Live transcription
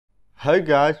Hey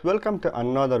guys, welcome to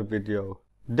another video.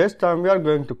 This time we are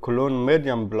going to clone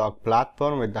Medium blog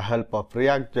platform with the help of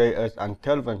React JS and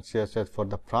Tailwind CSS for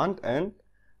the front end,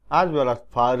 as well as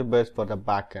Firebase for the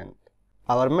back end.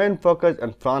 Our main focus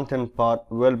and front end part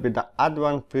will be the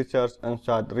advanced features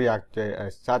inside React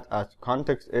JS, such as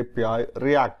context API,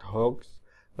 React hooks,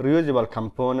 reusable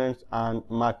components, and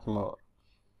much more.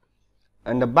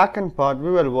 In the backend part, we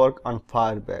will work on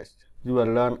Firebase. You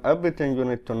will learn everything you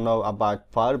need to know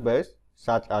about Firebase,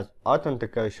 such as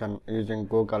authentication using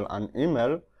Google and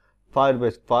email,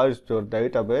 Firebase Firestore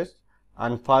database,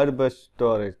 and Firebase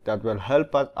storage that will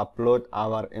help us upload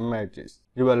our images.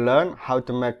 You will learn how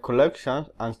to make collections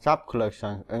and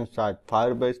sub-collections inside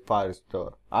Firebase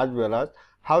Firestore, as well as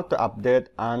how to update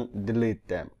and delete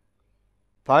them.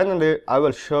 Finally, I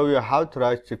will show you how to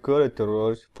write security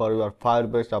rules for your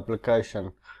Firebase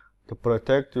application to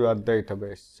protect your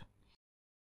database.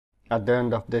 At the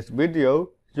end of this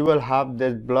video, you will have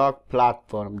this blog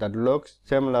platform that looks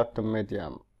similar to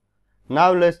Medium.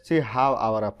 Now let's see how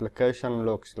our application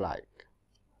looks like.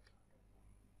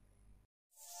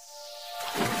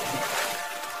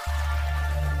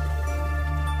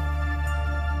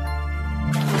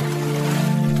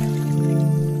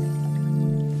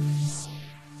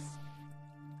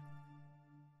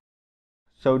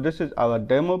 So this is our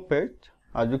demo page.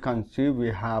 As you can see,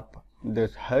 we have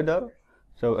this header.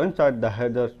 So inside the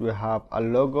headers, we have a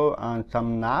logo and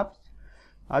some navs.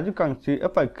 As you can see,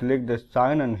 if I click this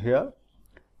sign in here,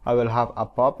 I will have a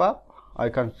pop-up. I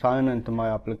can sign into my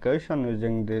application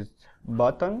using these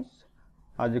buttons.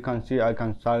 As you can see, I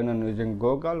can sign in using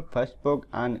Google, Facebook,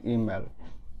 and email.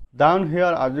 Down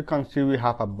here, as you can see, we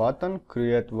have a button,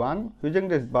 create one. Using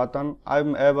this button,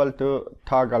 I'm able to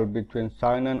toggle between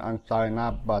sign in and sign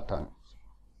up buttons.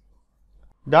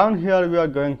 Down here, we are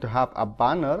going to have a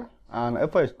banner. And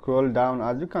if I scroll down,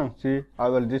 as you can see, I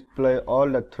will display all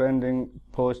the trending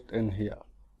posts in here.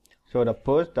 So the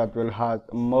post that will have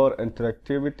more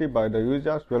interactivity by the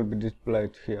users will be displayed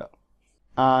here.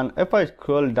 And if I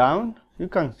scroll down, you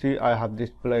can see I have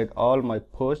displayed all my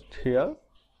posts here.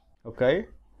 Okay.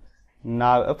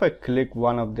 Now if I click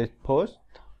one of these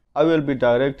posts, I will be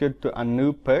directed to a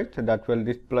new page that will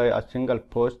display a single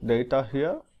post data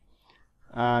here.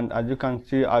 And as you can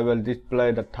see, I will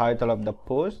display the title of the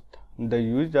post, the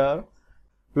user.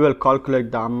 We will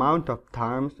calculate the amount of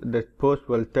times this post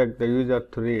will take the user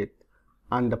to read,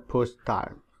 and the post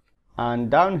time.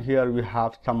 And down here we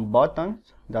have some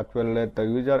buttons that will let the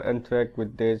user interact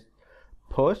with this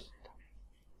post.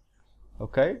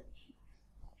 Okay.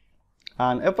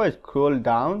 And if I scroll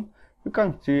down, you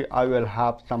can see I will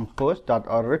have some posts that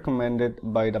are recommended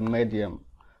by the Medium.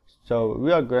 So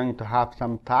we are going to have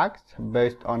some tags.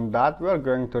 Based on that, we are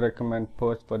going to recommend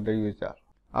posts for the user.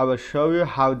 I will show you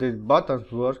how these buttons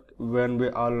work when we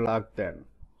are logged in.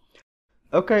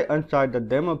 Okay, inside the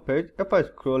demo page, if I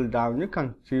scroll down, you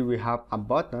can see we have a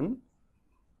button.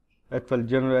 It will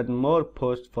generate more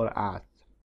posts for us.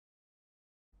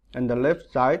 On the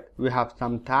left side, we have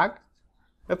some tags.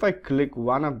 If I click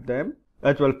one of them,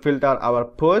 it will filter our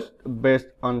post based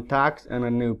on tags in a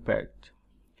new page.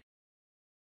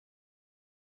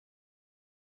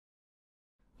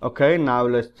 Okay, now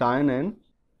let's sign in.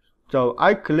 So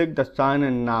I click the sign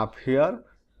in nav here.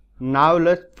 Now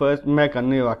let's first make a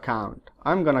new account.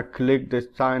 I'm gonna click this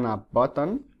sign up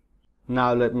button.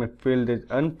 Now let me fill this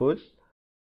input.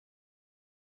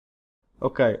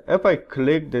 Okay, if I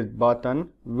click this button,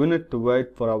 we need to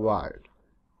wait for a while.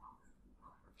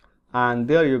 And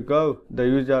there you go, the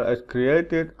user is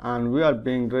created and we are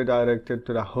being redirected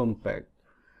to the home page.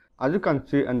 As you can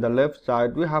see on the left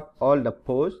side, we have all the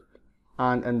posts,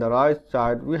 and on the right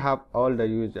side, we have all the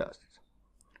users.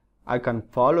 I can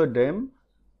follow them,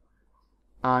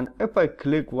 and if I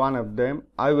click one of them,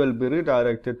 I will be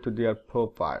redirected to their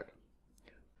profile.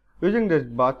 Using this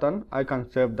button, I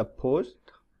can save the post.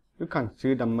 You can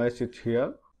see the message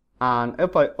here. And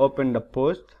if I open the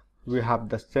post, we have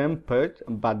the same page,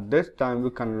 but this time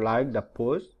we can like the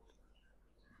post,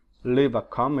 leave a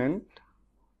comment.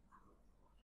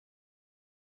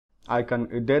 I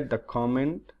can edit the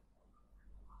comment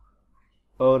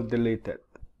or delete it.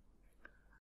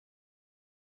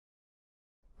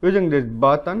 Using this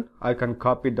button, I can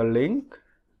copy the link.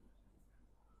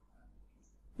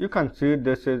 You can see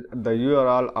this is the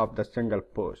URL of the single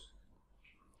post.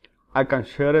 I can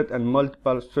share it in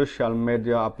multiple social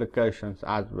media applications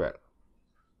as well.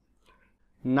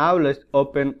 Now let's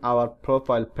open our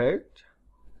profile page.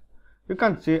 You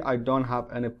can see I don't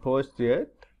have any posts yet,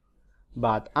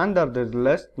 but under this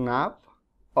list nav,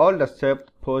 all the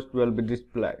saved posts will be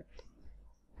displayed.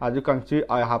 As you can see,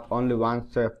 I have only one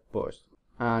saved post.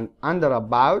 And under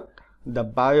about, the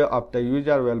bio of the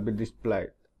user will be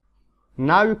displayed.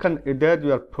 Now you can edit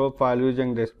your profile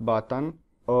using this button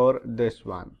or this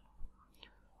one.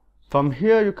 From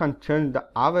here you can change the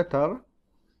avatar.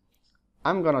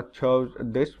 I'm gonna choose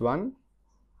this one.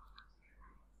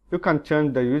 You can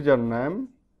change the username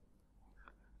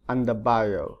and the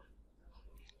bio.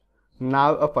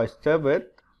 Now if I save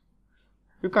it,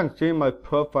 you can see my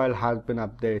profile has been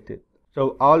updated.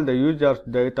 So all the users'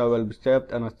 data will be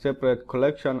saved in a separate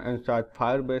collection inside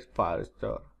Firebase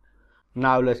Firestore.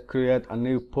 Now let's create a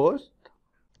new post.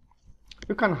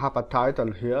 You can have a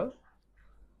title here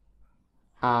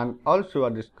and also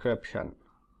a description.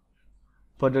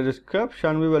 For the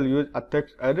description, we will use a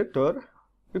text editor.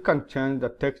 You can change the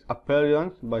text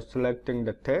appearance by selecting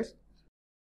the text.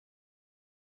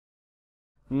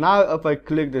 Now if I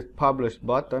click this publish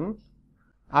button,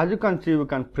 as you can see, we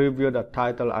can preview the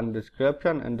title and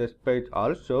description in this page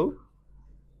also.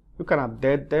 You can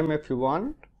update them if you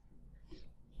want.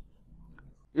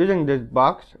 Using this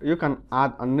box, you can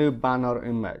add a new banner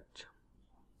image.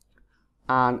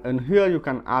 And in here you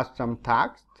can add some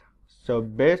text. So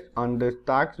based on this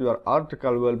text, your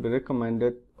article will be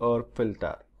recommended or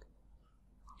filtered.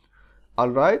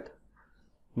 Alright,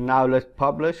 now let's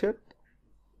publish it.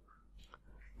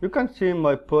 You can see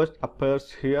my post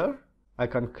appears here. I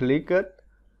can click it,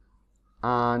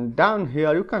 and down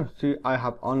here you can see I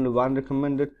have only one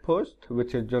recommended post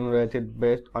which is generated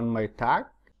based on my tag.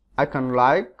 I can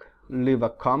leave a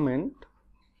comment,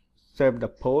 save the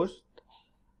post,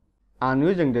 and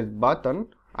using this button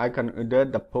I can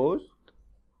edit the post.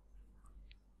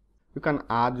 You can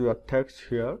add your text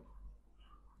here.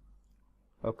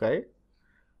 Okay,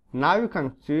 now you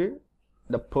can see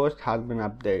the post has been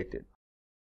updated.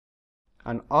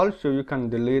 And also you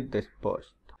can delete this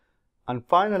post. And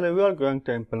finally we are going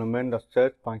to implement the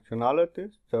search functionality.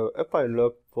 So if I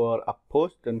look for a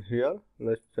post in here,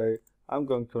 let's say I'm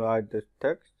going to write this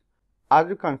text. As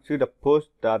you can see, the post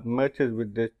that matches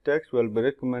with this text will be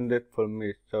recommended for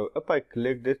me. So if I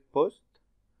click this post,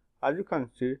 as you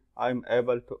can see, I'm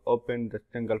able to open the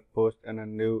single post in a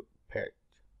new page.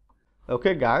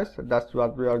 Okay guys, that's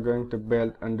what we are going to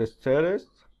build in this series.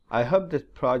 I hope this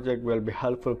project will be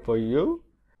helpful for you.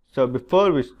 So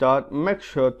before we start, make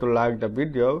sure to like the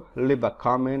video, leave a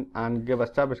comment and give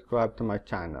a subscribe to my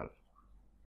channel.